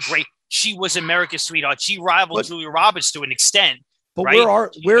such a great. She was America's Sweetheart. She rivaled Julia Roberts to an extent. But right?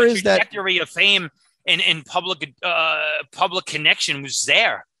 where is that trajectory of fame and public connection was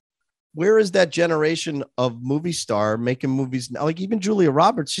there? Where is that generation of movie star making movies now? Like even Julia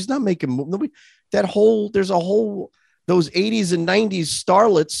Roberts, she's not making movies. There's a whole those 80s and 90s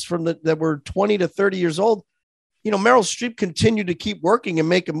starlets that were 20 to 30 years old. Meryl Streep continued to keep working and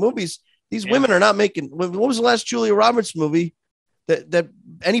making movies. These women are not making. What was the last Julia Roberts movie that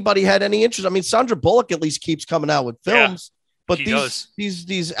anybody had any interest? I mean, Sandra Bullock at least keeps coming out with films, but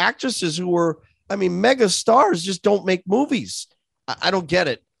these actresses who were, mega stars just don't make movies. I don't get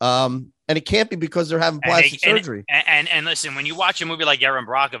it. And it can't be because they're having plastic surgery. And listen, when you watch a movie like Erin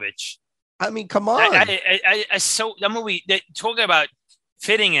Brockovich, come on. That movie, talking about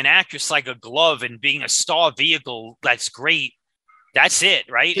fitting an actress like a glove and being a star vehicle, that's great. That's it,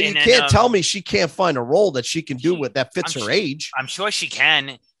 right? You can't tell me she can't find a role that she can do that fits her age. I'm sure she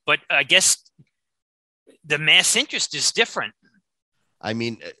can, but I guess the mass interest is different.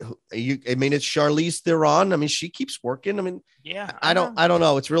 It's Charlize Theron. She keeps working. I don't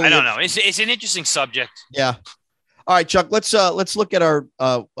know. It's really, I don't know. It's an interesting subject. Yeah. All right, Chuck, let's look at our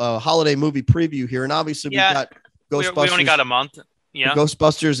holiday movie preview here. And obviously we got Ghostbusters. We only got a month. Yeah.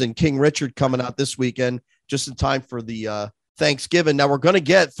 Ghostbusters and King Richard coming out this weekend, just in time for the Thanksgiving. Now we're going to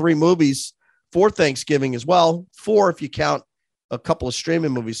get 3 movies for Thanksgiving as well. 4 if you count a couple of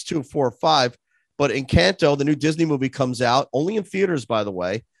streaming movies too, 4 or 5. But Encanto, the new Disney movie, comes out only in theaters, by the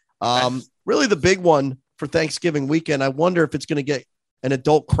way. Really the big one for Thanksgiving weekend. I wonder if it's going to get an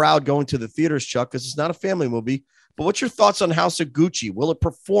adult crowd going to the theaters, Chuck, because it's not a family movie. But what's your thoughts on House of Gucci? Will it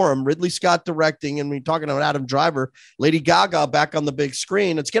perform? Ridley Scott directing, and we're talking about Adam Driver, Lady Gaga back on the big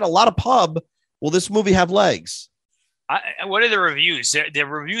screen. It's getting a lot of pub. Will this movie have legs? What are the reviews? The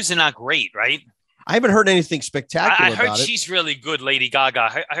reviews are not great, right? I haven't heard anything spectacular. I heard she's really good, Lady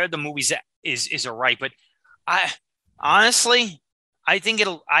Gaga. I heard the movie is all right, but I honestly, I think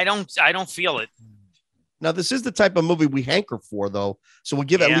I don't feel it. Now, this is the type of movie we hanker for, though. So we'll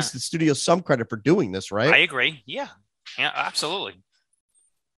give at least the studio some credit for doing this, right? I agree. Yeah, absolutely.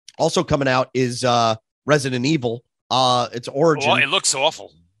 Also coming out is Resident Evil. Its origin. Oh, it looks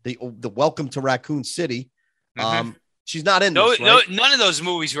awful. The Welcome to Raccoon City. Mm-hmm. She's not in this, right? None of those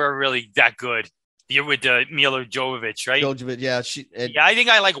movies were really that good. You're with Mila Jovovich, right? Jovovich, yeah. I think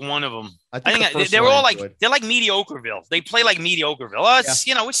I like one of them. I think they're all they're like Mediocreville. They play like Mediocreville. Oh, it's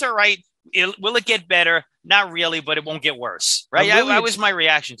it's all right. Will it get better? Not really, but it won't get worse, right? That was my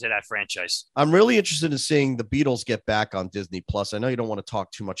reaction to that franchise. I'm really interested in seeing the Beatles get back on Disney Plus. I know you don't want to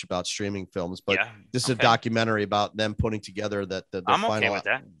talk too much about streaming films, but this is a documentary about them putting together the I'm final. Okay with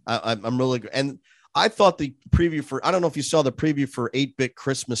that. I'm really good. And I thought the preview for, I don't know if you saw the preview for 8-Bit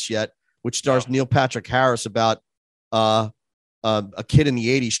Christmas yet, which stars Neil Patrick Harris about a kid in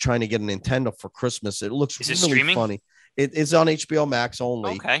the 80s trying to get a Nintendo for Christmas. It looks really funny. It is on HBO Max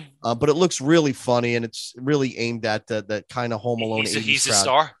only. Okay. But it looks really funny, and it's really aimed at that kind of Home Alone 80s He's crowd. a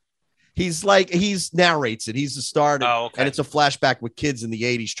star? He narrates it. He's the star. Okay. And it's a flashback with kids in the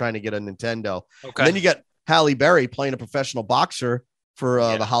 80s trying to get a Nintendo. Okay. And then you got Halle Berry playing a professional boxer for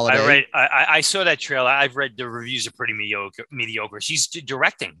the holiday. I saw that trailer. I've read the reviews are pretty mediocre. She's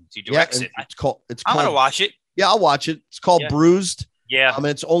directing. She directs it. I'm going to watch it. Yeah, I'll watch it. It's called Bruised. Yeah.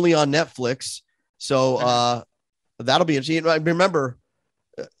 It's only on Netflix. So that'll be interesting. I remember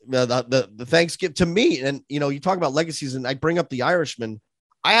the Thanksgiving to me, and you talk about legacies, and I bring up The Irishman.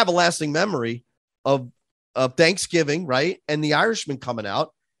 I have a lasting memory of Thanksgiving, right? And The Irishman coming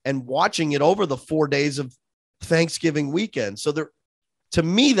out and watching it over the 4 days of Thanksgiving weekend. So to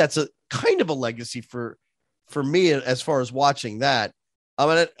me, that's a kind of a legacy for me as far as watching that.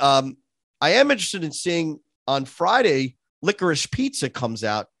 I am interested in seeing on Friday, Licorice Pizza comes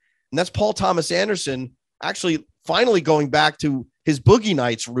out, and that's Paul Thomas Anderson actually finally going back to his Boogie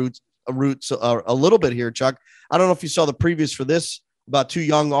Nights roots a little bit here, Chuck. I don't know if you saw the previews for this about 2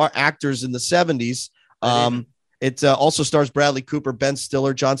 young actors in the 70s. It also stars Bradley Cooper, Ben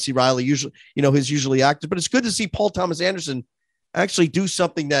Stiller, John C. Reilly, his usually actors, but it's good to see Paul Thomas Anderson actually do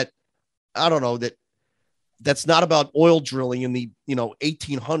something that, I don't know, that's not about oil drilling in the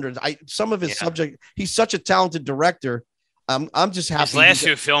 1800s. Some of his subject, he's such a talented director. I'm just happy. His last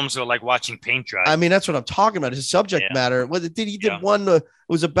few films were like watching paint dry. I mean, that's what I'm talking about. His subject matter. He did one it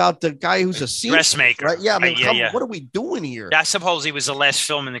was about the guy who's a dressmaker, right? Yeah, what are we doing here? I suppose he was the last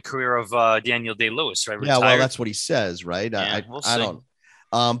film in the career of Daniel Day-Lewis, right? Retired. Yeah, well, that's what he says, right? Yeah, we'll see. I don't.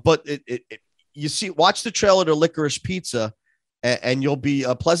 But you watch the trailer to Licorice Pizza, and you'll be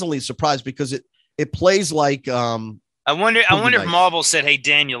pleasantly surprised because it plays like. I wonder if Marvel said, "Hey,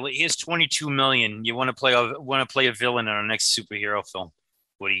 Daniel, here's $22 million. You want to play a villain in our next superhero film?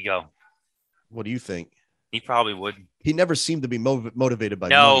 Where do you go?" What do you think? He probably would. He never seemed to be motivated by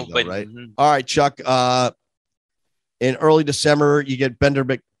money, though, right? Mm-hmm. All right, Chuck. In early December, you get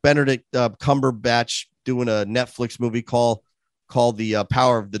Benedict Cumberbatch doing a Netflix movie called called The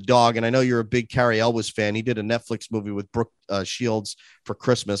Power of the Dog. And I know you're a big Cary Elwes fan. He did a Netflix movie with Brooke Shields for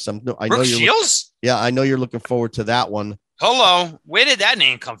Christmas. I know Brooke Shields? I know you're looking forward to that one. Hello. Where did that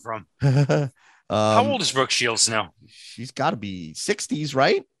name come from? How old is Brooke Shields now? She's got to be 60s,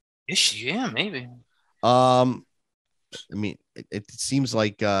 right? Is she? Yeah, maybe. I mean, it seems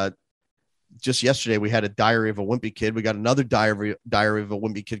like just yesterday we had a Diary of a Wimpy Kid. We got another Diary of a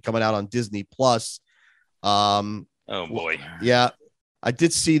Wimpy Kid coming out on Disney Plus. Oh boy. Yeah, I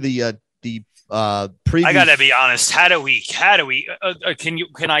did see the preview. I gotta be honest. How do we?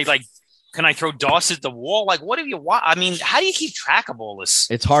 Can I throw DOS at the wall? Like, what do you want? I mean, how do you keep track of all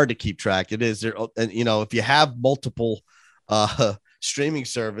this? It's hard to keep track. It is there, and if you have multiple streaming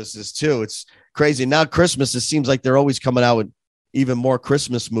services too, it's crazy. Now Christmas, it seems like they're always coming out with even more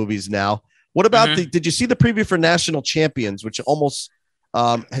Christmas movies now. What about did you see the preview for National Champions, which almost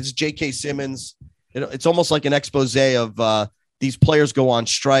has J.K. Simmons? It's almost like an expose of these players go on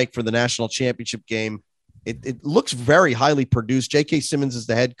strike for the national championship game. It looks very highly produced. J.K. Simmons is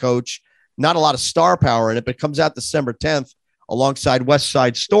the head coach. Not a lot of star power in it, but it comes out December 10th alongside West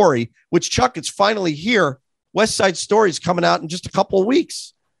Side Story, which, Chuck, it's finally here. West Side Story is coming out in just a couple of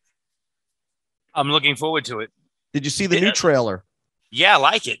weeks. I'm looking forward to it. Did you see the new trailer? Yeah, I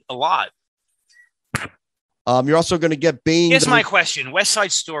like it a lot. You're also going to get Bane. Here's my question. West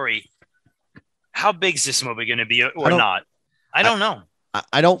Side Story. How big is this movie going to be or not? I don't know.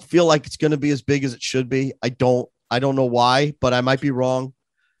 I don't feel like it's going to be as big as it should be. I don't know why, but I might be wrong.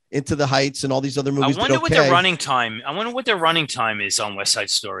 Into the Heights and all these other movies. I wonder what their running time. I wonder what their running time is on West Side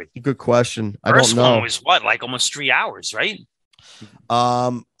Story. Good question. First I don't know. One was what, like almost 3 hours, right?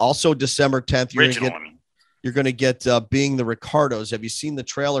 Also December 10th. You're going to get Being the Ricardos. Have you seen the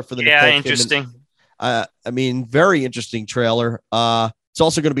trailer for the? Yeah, interesting. I mean, very interesting trailer. It's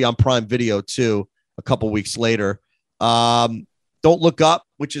also going to be on Prime Video too. A couple weeks later. Don't Look Up,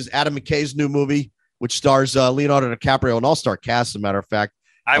 which is Adam McKay's new movie, which stars Leonardo DiCaprio, an all-star cast, as a matter of fact.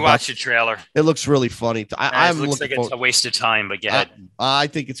 I watched the trailer. It looks really funny. It looks like it's a waste of time, but get it. I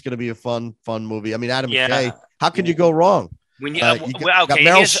think it's going to be a fun movie. I mean, Adam McKay, how could you go wrong? When got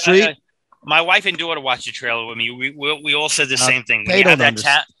Meryl Streep. My wife and daughter watched the trailer with me. We all said the same thing.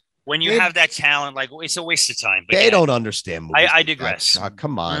 When you have that talent, like, it's a waste of time. But they don't understand movies. I digress.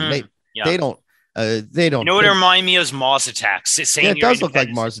 Come on. They don't. They don't. You know what it reminded me of? Is Mars Attacks. It does look like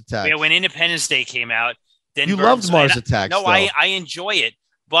Mars Attacks. Yeah, when Independence Day came out, then you loved Mars Attacks. No, I enjoy it.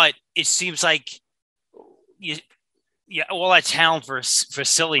 But it seems like all that talent for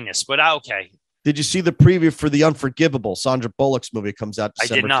silliness. But okay. Did you see the preview for The Unforgivable? Sandra Bullock's movie comes out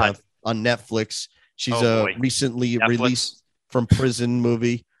December 10th on Netflix. She's recently released from prison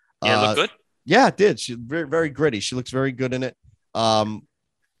movie. Yeah, look good. Yeah, it did. She's very, very gritty. She looks very good in it.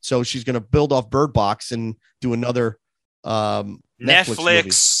 So she's going to build off Bird Box and do another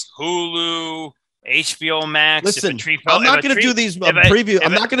Netflix, Hulu, HBO Max. Listen, I'm not going to do these preview.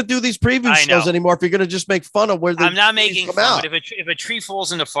 I'm not going to do these preview shows anymore. If you're going to just make fun of where I'm not making fun. But if a tree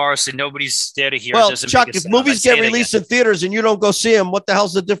falls in the forest and nobody's there to hear, well, Chuck, if movies get released in theaters and you don't go see them, what the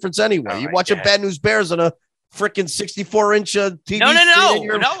hell's the difference anyway? You watch a Bad News Bears on a freaking 64-inch TV. No.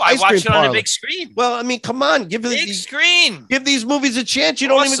 I watch it on a big screen. Well, I mean, come on, give these movies a chance. You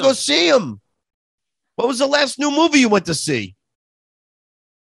don't even go see them. What was the last new movie you went to see?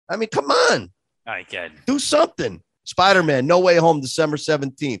 I mean, come on. All right, good. Do something. Spider-Man, No Way Home, December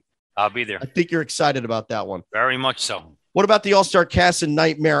 17th. I'll be there. I think you're excited about that one. Very much so. What about the all-star cast in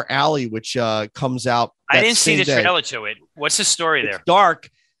Nightmare Alley, which comes out? I didn't see the trailer to it. What's the story there? It's dark.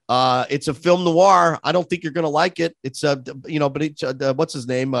 It's a film noir. I don't think you're going to like it. It's but it's, what's his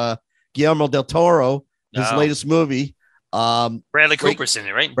name? Guillermo del Toro, his latest movie. Bradley Cooper's in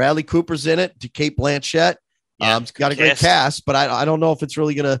it, right? Bradley Cooper's in it. Kate Blanchett. It's got a great cast, but I don't know if it's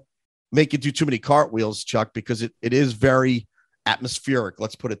really going to make you do too many cartwheels, Chuck, because it is very atmospheric.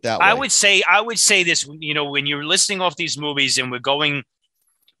 Let's put it that way. I would say this, when you're listing off these movies and now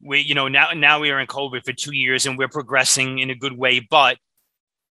we are in COVID for 2 years and we're progressing in a good way, but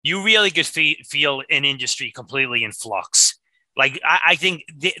you really could feel an industry completely in flux. Like, I think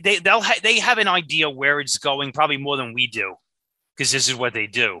they have an idea where it's going, probably more than we do, because this is what they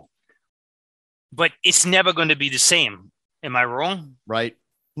do. But it's never going to be the same. Am I wrong? Right.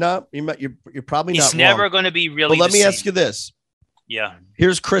 No, you're probably not. It's never going to be really. But let me ask you this. Yeah.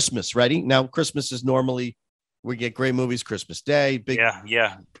 Here's Christmas. Ready? Now, Christmas is normally we get great movies. Christmas Day. Big.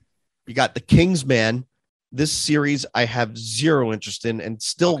 Yeah. You got The Kingsman. This series I have zero interest in and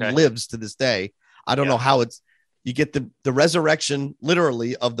still lives to this day. I don't know how it's. You get the resurrection,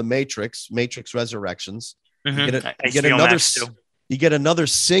 literally, of the Matrix Resurrections. Mm-hmm. You get another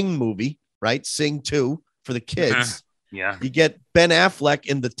Sing movie, right? Sing 2 for the kids. Yeah. You get Ben Affleck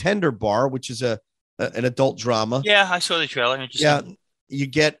in The Tender Bar, which is an adult drama. Yeah, I saw the trailer. Yeah. You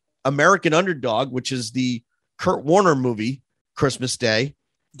get American Underdog, which is the Kurt Warner movie, Christmas Day.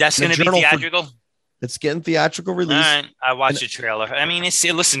 That's going to be theatrical? It's getting theatrical release. All right. I watched the trailer. I mean,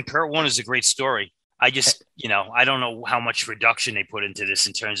 listen, Kurt Warner's a great story. I just, I don't know how much production they put into this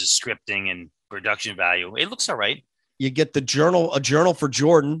in terms of scripting and production value. It looks all right. You get A Journal for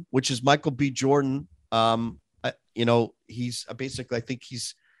Jordan, which is Michael B. Jordan. He's basically, I think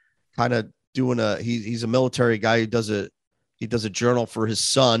he's kind of doing he's a military guy who does a journal for his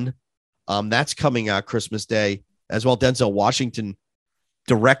son. That's coming out Christmas Day as well. Denzel Washington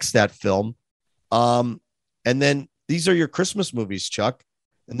directs that film. And then these are your Christmas movies, Chuck.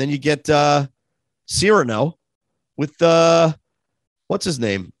 And then you get Cyrano with what's his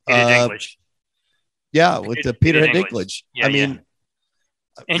name? Peter Dinklage. Yeah, with the Peter Dinklage. Yeah,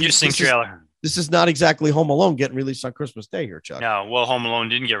 interesting trailer. This is not exactly Home Alone getting released on Christmas Day here, Chuck. No, well, Home Alone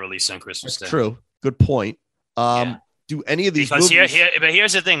didn't get released on Christmas Day. True. Good point. Do any of these movies? But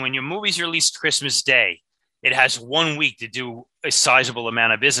here's the thing: when your movie's released Christmas Day, it has 1 week to do a sizable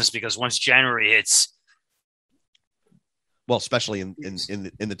amount of business because once January hits, well, especially in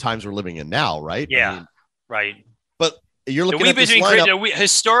the times we're living in now, right? Yeah, right. But you're looking at this lineup.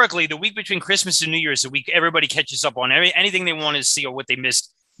 Historically, the week between Christmas and New Year is the week everybody catches up on anything they wanted to see or what they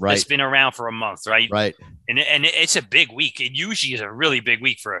missed. Right. It's been around for a month, right? Right. And it's a big week. It usually is a really big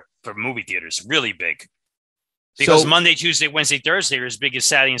week for movie theaters. Really big. Because Monday, Tuesday, Wednesday, Thursday are as big as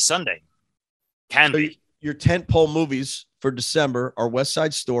Saturday and Sunday. Can be. Your tentpole movies for December are West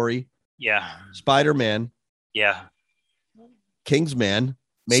Side Story. Yeah. Spider-Man. Yeah. Kingsman.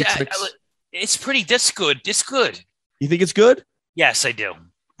 Matrix. That's good. It's good. You think it's good? Yes, I do.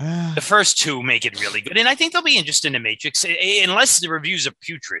 The first two make it really good. And I think they'll be interested in the Matrix, unless the reviews are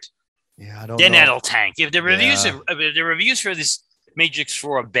putrid. Yeah, I don't then know. That'll tank. If the reviews for this Matrix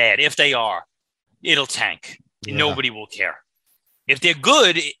 4 are bad, if they are, it'll tank. Yeah. Nobody will care. If they're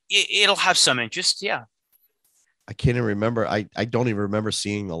good, it'll have some interest. Yeah. I can't even remember. I don't even remember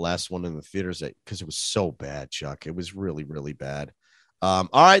seeing the last one in the theaters because it was so bad, Chuck. It was really, really bad. All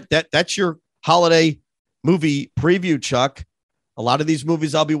right. That's your holiday movie preview, Chuck. A lot of these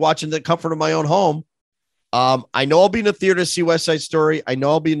movies I'll be watching the comfort of my own home. I know I'll be in the theater to see West Side Story. I know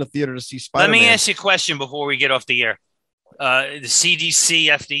I'll be in the theater to see Spider-Man. Let me ask you a question before we get off the air. The CDC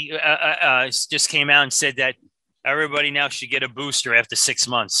just came out and said that everybody now should get a booster after 6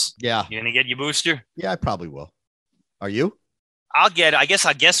 months. Yeah. You gonna get your booster? Yeah, I probably will. Are you? I'll get it. I guess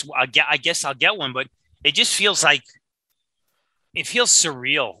I'll get one, but it just feels like it feels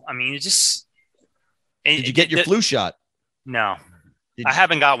surreal. I mean, it just. Did you get your flu shot? No, I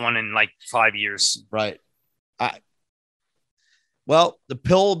haven't got one in like 5 years. Right. Well, the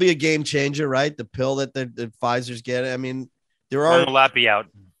pill will be a game changer, right? The pill that the Pfizer's getting. I mean, there are. When will that be out?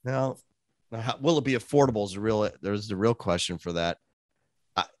 Now, will it be affordable? There's the real question for that.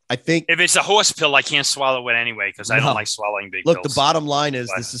 I think if it's a horse pill, I can't swallow it anyway because I don't like swallowing big pills. Look, the bottom line is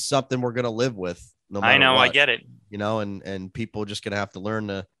this is something we're going to live with. No matter I know, what, I get it. And people are just going to have to learn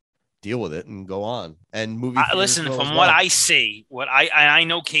to deal with it and go on. And listen, from what I see, I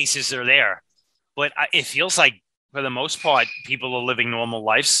know cases are there, but it feels like for the most part, people are living normal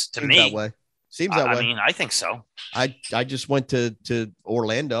lives. To me, that way. Seems that way. I mean, I think so. I just went to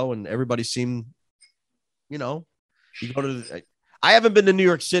Orlando and everybody seemed, you go to. I haven't been to New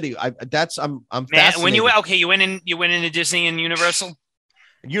York City. I'm fascinated. When you went into Disney and Universal.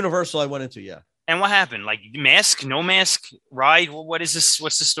 Universal, I went into, yeah. And what happened? Like mask, no mask, ride? What is this?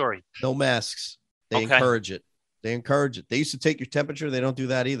 What's the story? No masks. They encourage it. They used to take your temperature. They don't do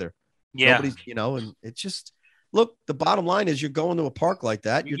that either. Yeah. Nobody's, and it's just, look, the bottom line is you're going to a park like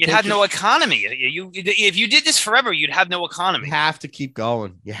that. You'd have no economy. If you did this forever, you'd have no economy. You have to keep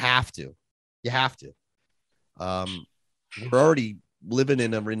going. You have to. We're already living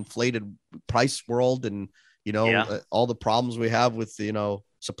in an inflated price world and, all the problems we have with,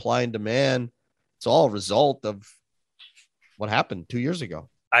 supply and demand. It's all a result of what happened 2 years ago.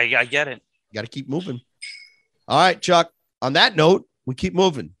 I get it. You got to keep moving. All right, Chuck. On that note, we keep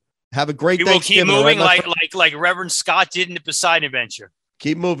moving. Have a great day. Keep moving like Reverend Scott did in the Poseidon Adventure.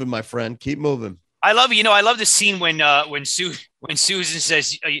 Keep moving, my friend. Keep moving. I love the scene when Susan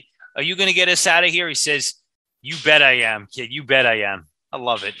says, "Are you going to get us out of here?" He says, "You bet I am, kid. You bet I am." I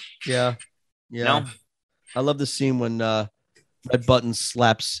love it. Yeah. No? I love the scene when Red Button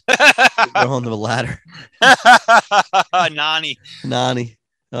slaps on the ladder. Nani.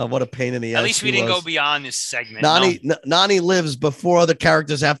 Oh, what a pain in the ass. At least we didn't go beyond this segment. Nani lives before other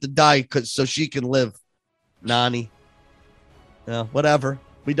characters have to die so she can live. Nani. Whatever.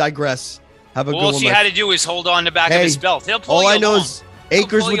 We digress. Have a good All one. she had to do is hold on the back of his belt. He'll pull all you I know along. is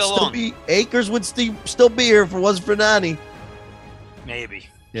Akers would still be here if it wasn't for Nani. Maybe.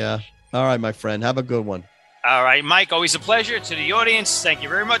 Yeah. All right, my friend. Have a good one. All right, Mike, always a pleasure. To the audience, thank you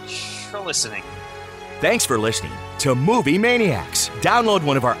very much for listening. Thanks for listening to Movie Maniacs. Download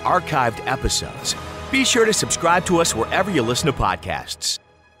one of our archived episodes. Be sure to subscribe to us wherever you listen to podcasts.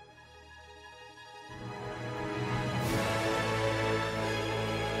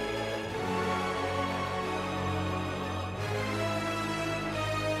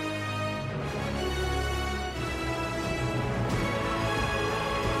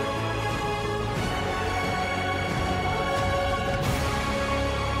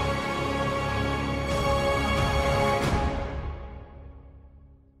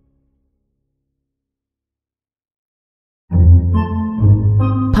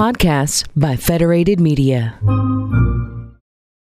 Podcasts by Federated Media.